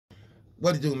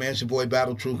What it do, man? It's your boy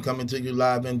Battle Truth coming to you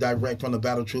live and direct from the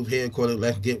Battle Truth headquarters.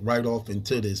 Let's get right off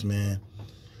into this, man.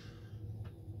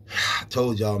 I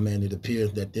told y'all, man, it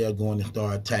appears that they're going to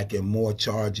start attacking more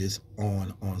charges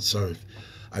on Surf.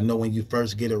 I know when you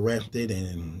first get arrested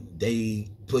and they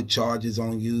put charges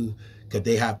on you, because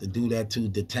they have to do that to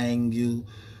detain you,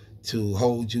 to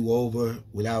hold you over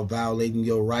without violating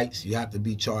your rights. You have to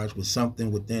be charged with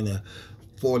something within a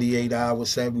 48-hour,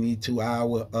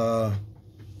 72-hour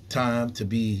time to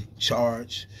be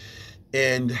charged.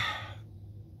 And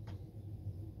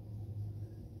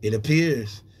it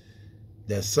appears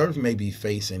that Surf may be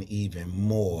facing even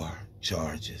more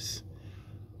charges.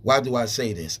 Why do I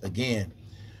say this? Again,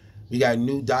 we got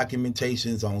new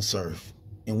documentations on Surf.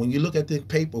 And when you look at the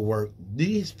paperwork,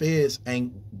 these feds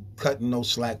ain't cutting no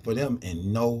slack for them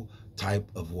in no type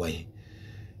of way.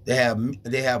 They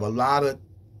have a lot of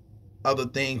other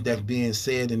things that's being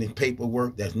said in the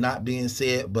paperwork that's not being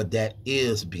said, but that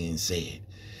is being said.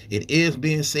 It is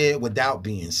being said without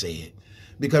being said.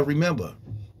 Because remember,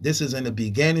 this is in the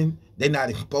beginning. They're not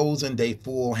exposing their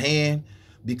full hand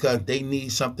because they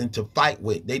need something to fight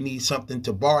with. They need something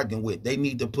to bargain with. They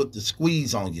need to put the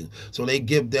squeeze on you. So they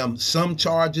give them some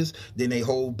charges, then they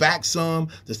hold back some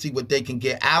to see what they can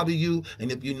get out of you.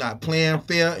 And if you're not playing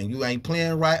fair and you ain't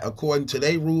playing right according to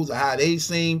their rules or how they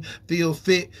feel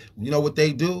fit, you know what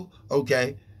they do?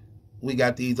 Okay, we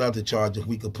got these other charges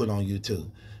we could put on you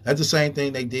too. That's the same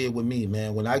thing they did with me,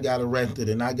 man. When I got arrested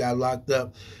and I got locked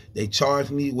up, they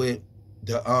charged me with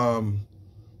the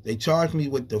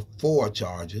 4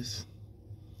 charges.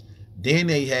 Then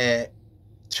they had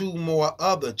 2 more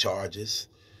other charges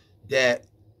that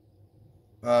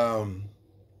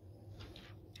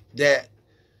that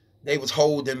they was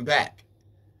holding back.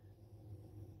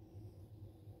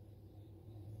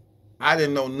 I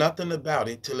didn't know nothing about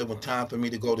it till it was time for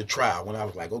me to go to trial. When I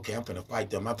was like, okay, I'm finna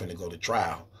fight them. I'm finna go to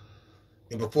trial.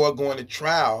 And before going to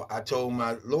trial, I told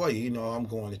my lawyer, I'm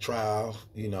going to trial,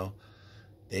 Then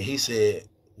he said,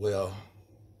 well,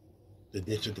 the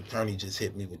district attorney just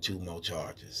hit me with 2 more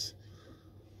charges.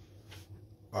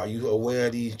 Are you aware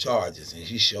of these charges? And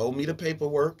he showed me the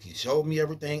paperwork. He showed me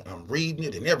everything. I'm reading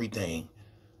it and everything.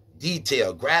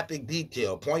 Detail, graphic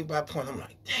detail, point by point. I'm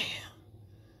like,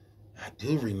 damn, I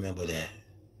do remember that.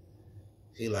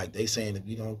 They saying if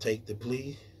you don't take the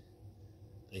plea,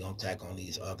 they're going to tack on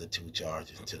these other 2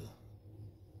 charges too.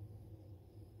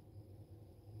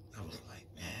 I was like,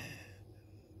 man.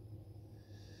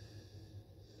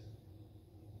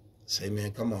 Say,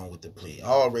 man, come on with the plea. I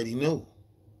already knew.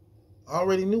 I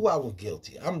was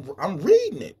guilty. I'm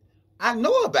reading it. I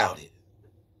know about it.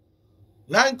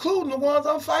 Not including the ones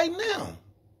I'm fighting now.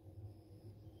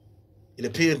 It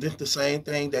appears it's the same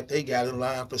thing that they got in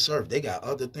line for Surf. They got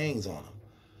other things on them.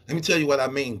 Let me tell you what I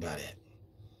mean by that.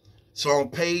 So on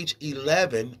page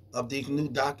 11 of these new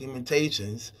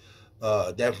documentations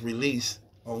that's released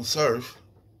on Surf,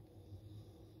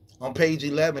 on page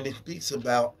 11, it speaks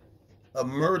about a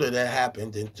murder that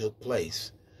happened and took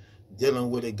place dealing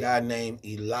with a guy named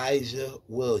Elijah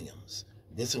Williams.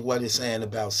 This is what it's saying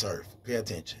about Surf. Pay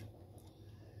attention.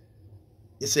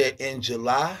 It said in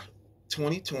July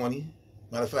 2020,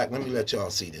 matter of fact, let me let y'all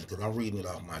see this because I'm reading it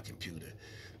off my computer.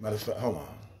 Matter of fact, hold on.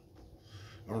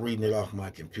 I'm reading it off my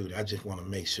computer. I just want to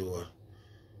make sure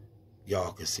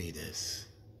y'all can see this.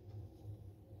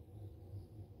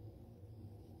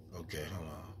 Okay, hold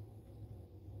on.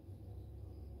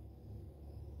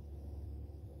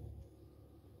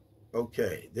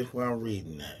 Okay, this is where I'm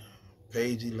reading that.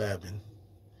 Page 11.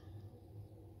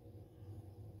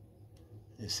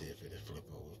 Let's see if it'll flip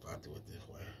over if I do it this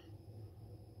way.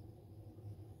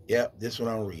 Yep, this is what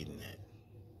I'm reading at.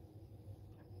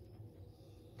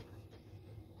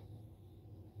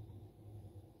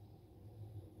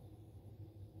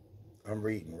 I'm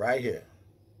reading right here.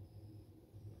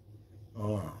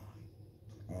 Hold on.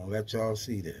 I'm going to let y'all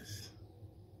see this.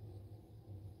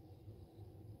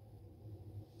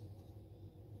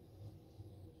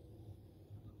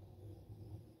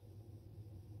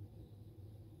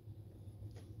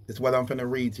 It's what I'm finna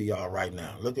read to y'all right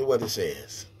now. Look at what it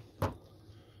says.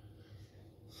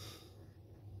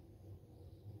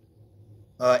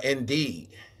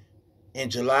 Indeed, in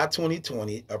July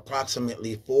 2020,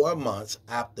 approximately 4 months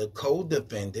after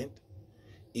co-defendant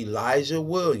Elijah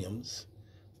Williams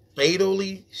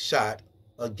fatally shot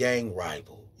a gang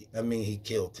rival. He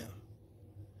killed him.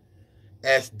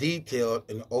 As detailed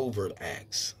in overt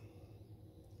acts.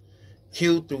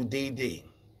 Q through DD.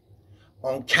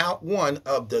 on count one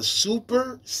of the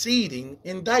superseding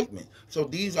indictment. So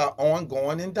these are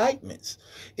ongoing indictments.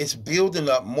 It's building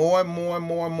up more and more and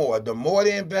more and more. The more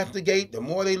they investigate, the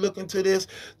more they look into this,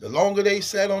 the longer they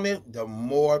set on it, the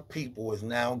more people is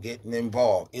now getting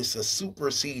involved. It's a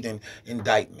superseding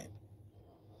indictment.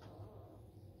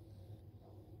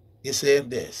 It said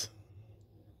this,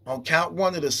 on count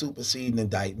one of the superseding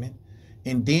indictment,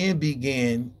 and then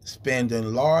began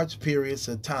spending large periods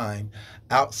of time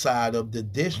outside of the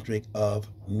District of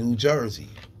New Jersey.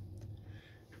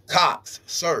 Cox,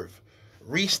 Surf,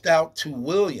 reached out to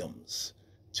Williams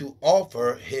to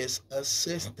offer his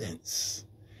assistance,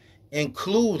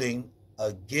 including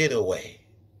a getaway.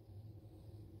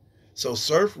 So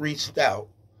Surf reached out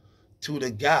to the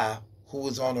guy who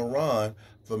was on the run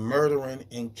for murdering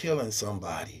and killing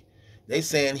somebody. They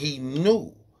saying he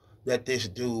knew that this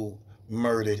dude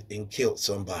murdered and killed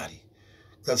somebody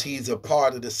because he's a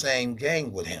part of the same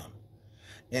gang with him.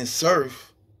 And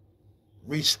Surf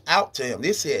reached out to him.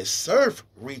 They said Surf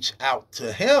reached out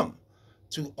to him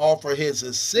to offer his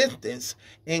assistance,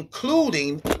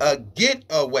 including a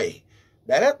getaway.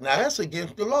 Now that's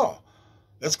against the law.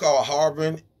 That's called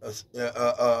harboring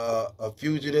a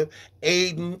fugitive,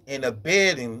 aiding and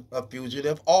abetting a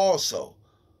fugitive also.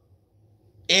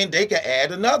 And they can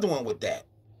add another one with that,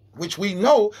 which we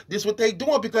know this is what they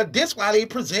doing because this why they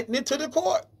presenting it to the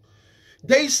court.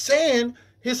 They saying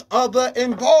his other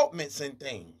involvements and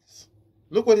things.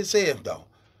 Look what it says though.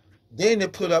 Then they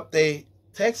put up their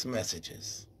text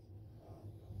messages.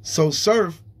 So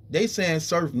Surf, they saying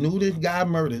Surf knew this guy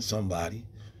murdered somebody.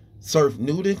 Surf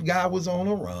knew this guy was on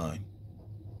a run.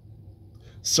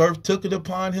 Surf took it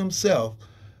upon himself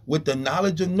with the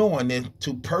knowledge of knowing it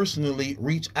to personally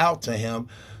reach out to him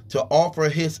to offer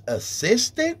his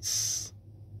assistance,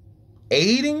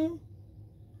 aiding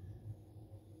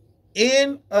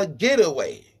in a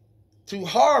getaway, to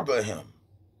harbor him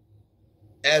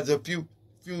as a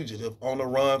fugitive on the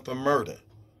run for murder.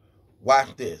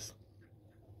 Watch this.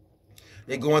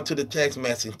 They go into the text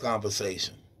message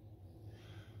conversation.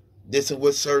 This is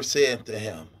what Surf said to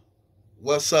him.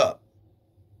 What's up?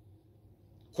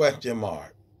 Question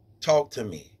mark. Talk to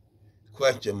me.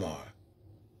 Question mark.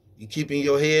 You keeping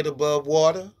your head above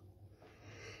water?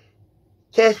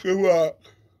 Question mark.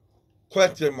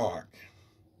 Question mark.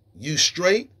 You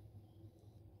straight?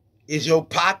 Is your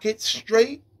pocket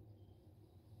straight?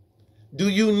 Do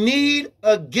you need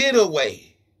a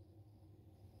getaway?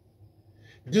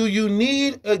 Do you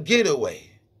need a getaway?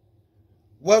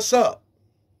 What's up?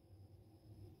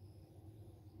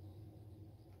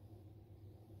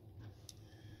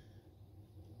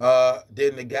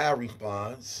 Then the guy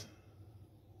responds,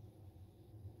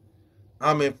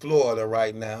 I'm in Florida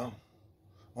right now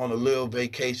on a little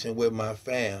vacation with my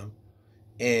fam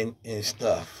and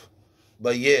stuff.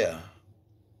 But yeah,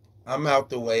 I'm out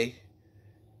the way.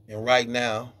 And right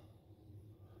now,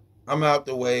 I'm out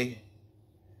the way.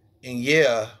 And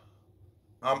yeah,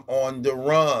 I'm on the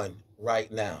run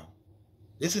right now.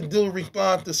 This is the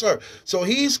response to Surf. So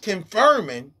he's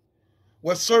confirming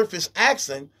what Surf is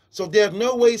asking. So there's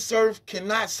no way Surf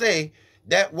cannot say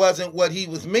that wasn't what he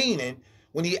was meaning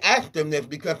when he asked him this,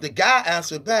 because the guy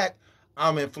answered back,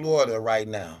 I'm in Florida right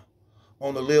now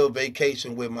on a little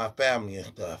vacation with my family and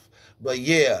stuff. But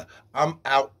yeah, I'm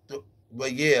out the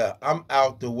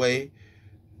way.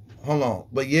 Hold on.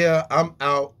 But yeah, I'm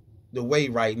out the way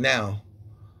right now.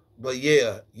 But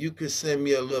yeah, you could send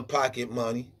me a little pocket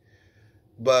money.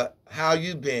 But how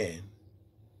you been?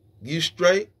 You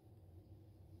straight?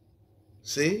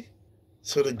 See?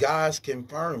 So the guy's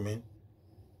confirming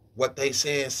what they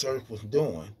saying Surf was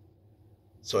doing.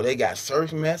 So they got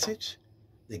Surf message,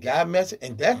 the guy message,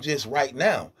 and that's just right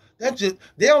now.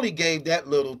 They only gave that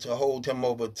little to hold him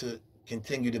over to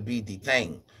continue to be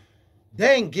detained.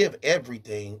 They ain't give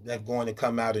everything that's going to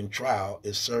come out in trial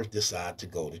if Surf decide to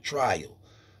go to trial.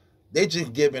 They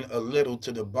just giving a little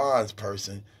to the bonds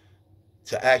person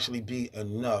to actually be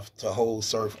enough to hold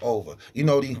Surf over. You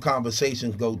know, these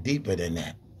conversations go deeper than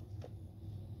that.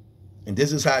 And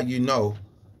this is how you know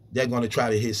they're going to try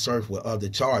to hit Surf with other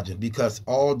charges, because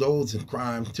all those are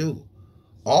crimes too.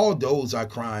 All those are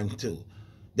crimes too.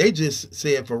 They just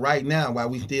said for right now, while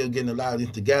we still getting a lot of this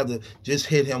together, just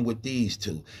hit him with these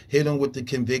two. Hit him with the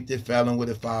convicted felon with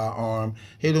a firearm.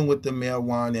 Hit him with the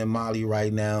marijuana and Molly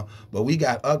right now. But we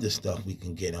got other stuff we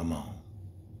can get him on.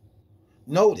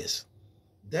 Notice,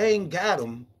 they ain't got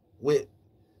him with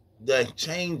the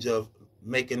exchange of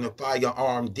making the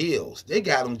firearm deals. They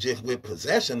got him just with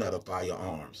possession of the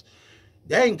firearms.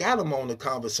 They ain't got him on the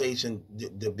conversation,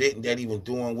 the bit that he was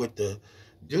doing with the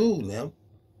dude now.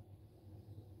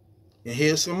 And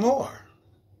here's some more.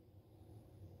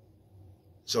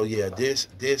 So yeah, this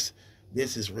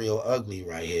is real ugly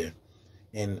right here.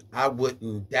 And I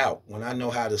wouldn't doubt, when I know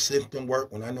how the system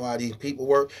work, when I know how these people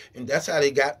work, and that's how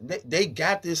they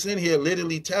got this in here,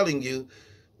 literally telling you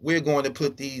we're going to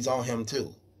put these on him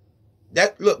too.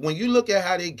 That, look, when you look at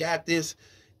how they got this,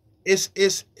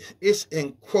 it's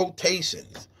in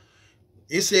quotations.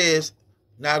 It says,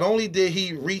 not only did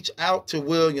he reach out to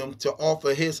William to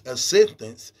offer his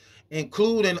assistance,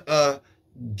 including a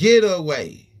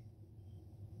getaway.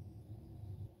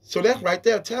 So that's right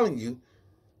there telling you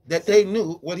that they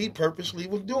knew what he purposely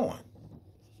was doing.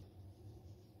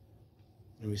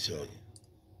 Let me show you.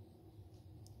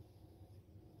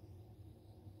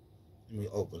 Let me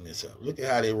open this up. Look at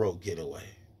how they wrote getaway.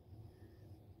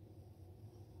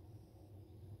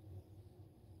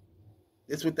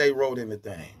 This is what they wrote in the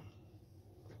thing.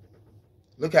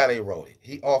 Look how they wrote it.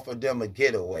 He offered them a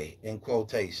getaway, in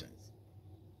quotations.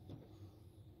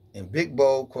 In big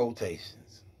bold quotations.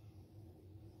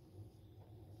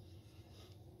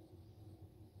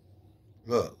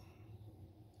 Look.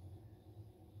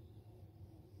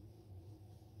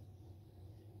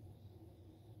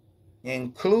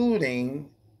 Including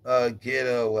a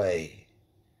getaway.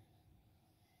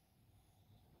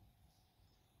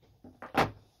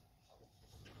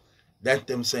 That's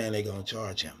them saying they're going to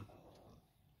charge him.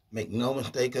 Make no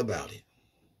mistake about it.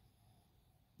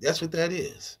 That's what that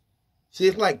is. See,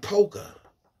 it's like poker.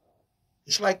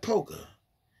 It's like poker.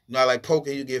 You know, like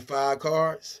poker, you get 5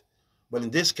 cards. But in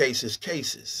this case, it's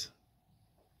cases.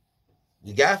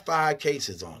 You got 5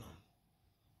 cases on them.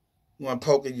 You want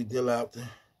poker, you deal out there.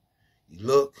 You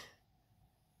look.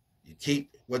 You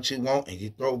keep what you want, and you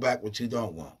throw back what you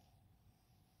don't want.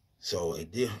 So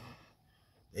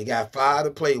they got 5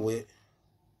 to play with.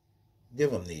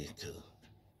 Give them these 2.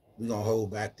 We're going to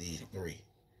hold back these 3.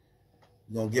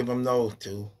 We're going to give him those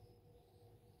 2.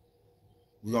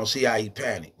 We're going to see how he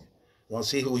panicked. We're going to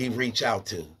see who he reach out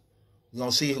to. We're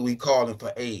going to see who he calling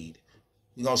for aid.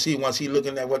 We're going to see once he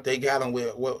looking at what they got him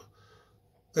with.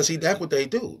 Because see, that's what they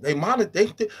do. They monitor.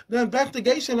 The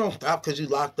investigation don't stop because you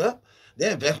locked up.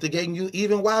 They're investigating you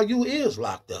even while you is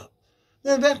locked up.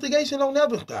 The investigation don't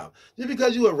never stop. Just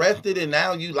because you arrested and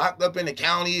now you locked up in the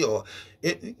county or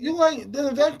the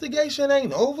investigation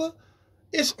ain't over.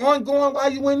 It's ongoing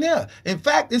while you in there. In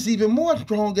fact, it's even more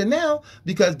stronger now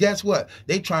because guess what?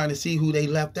 They trying to see who they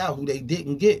left out, who they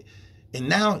didn't get. And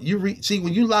now see,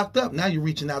 when you locked up, now you're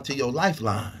reaching out to your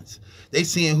lifelines. They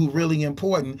seeing who really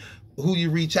important, who you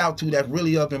reach out to that's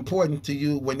really of importance to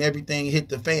you when everything hit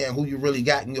the fan, who you really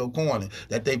got in your corner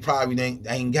that they probably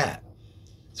ain't got.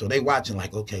 So they watching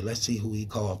like, okay, let's see who he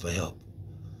called for help.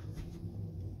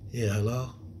 Yeah, hello?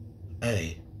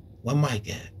 Hey, where Mike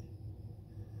at?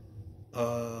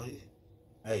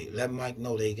 Hey, let Mike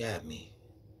know they got me.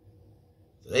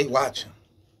 So they watching,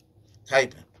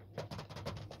 typing.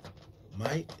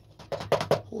 Mike?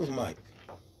 Who is Mike?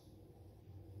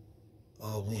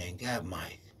 Oh, we ain't got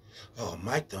Mike. Oh,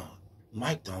 Mike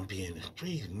don't be in the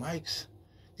streets. Mike's,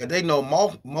 cause they know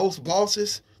most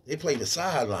bosses, they play the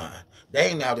sideline. They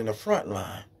ain't out in the front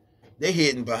line. They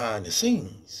hidden behind the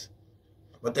scenes.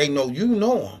 But they know you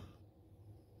know them.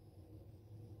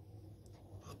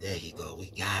 Oh, there you go.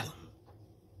 We got him.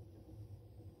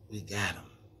 We got him.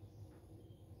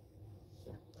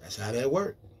 That's how that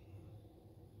works.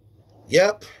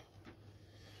 Yep.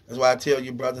 That's why I tell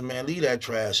you, brother, man, leave that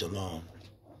trash alone.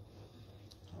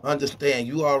 Understand,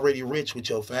 you already rich with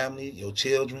your family, your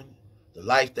children, the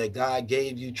life that God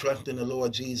gave you, trust in the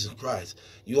Lord Jesus Christ.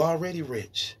 You already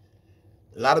rich.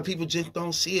 A lot of people just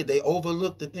don't see it. They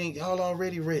overlook the thing. Y'all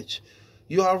already rich.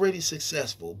 You already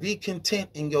successful. Be content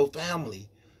in your family.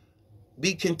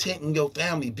 Be content in your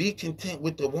family. Be content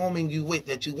with the woman you with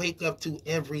that you wake up to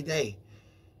every day.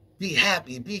 Be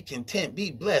happy. Be content.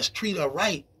 Be blessed. Treat her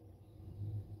right.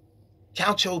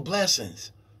 Count your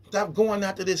blessings. Stop going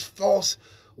after this false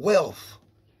wealth.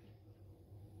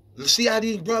 See how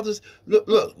these brothers,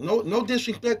 look, no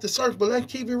disrespect to Surf, but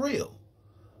let's keep it real.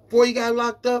 Before he got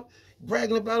locked up,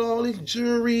 bragging about all this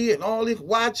jewelry and all these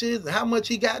watches and how much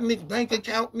he got in his bank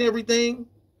account and everything.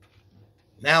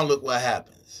 Now look what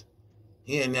happens.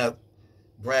 He in there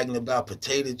bragging about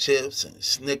potato chips and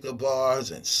Snicker bars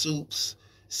and soups,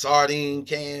 sardine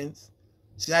cans.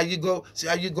 See how you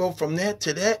go from that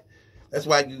to that? That's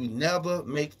why you never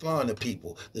make fun of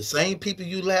people. The same people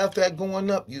you laugh at going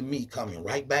up, you meet coming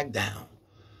right back down.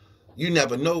 You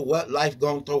never know what life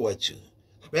gonna throw at you,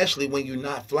 especially when you're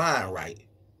not flying right.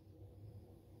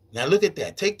 Now look at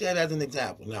that. Take that as an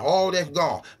example. Now all that's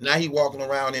gone. Now he walking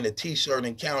around in a t-shirt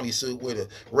and county suit with a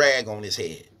rag on his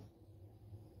head.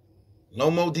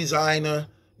 No more designer,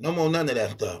 No more none of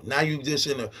that stuff. Now you just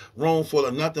in a room full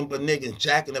of nothing but niggas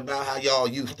jacking about how y'all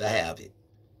used to have it.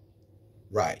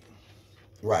 Right.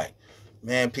 Right.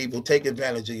 Man, people, take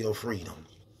advantage of your freedom.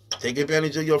 Take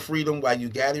advantage of your freedom while you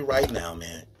got it right now,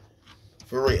 man.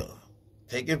 For real.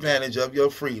 Take advantage of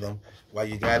your freedom while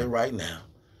you got it right now.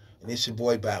 And it's your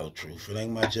boy, Battle Truth. It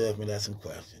ain't my judgment, that's some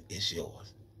question. It's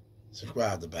yours.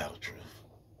 Subscribe to Battle Truth.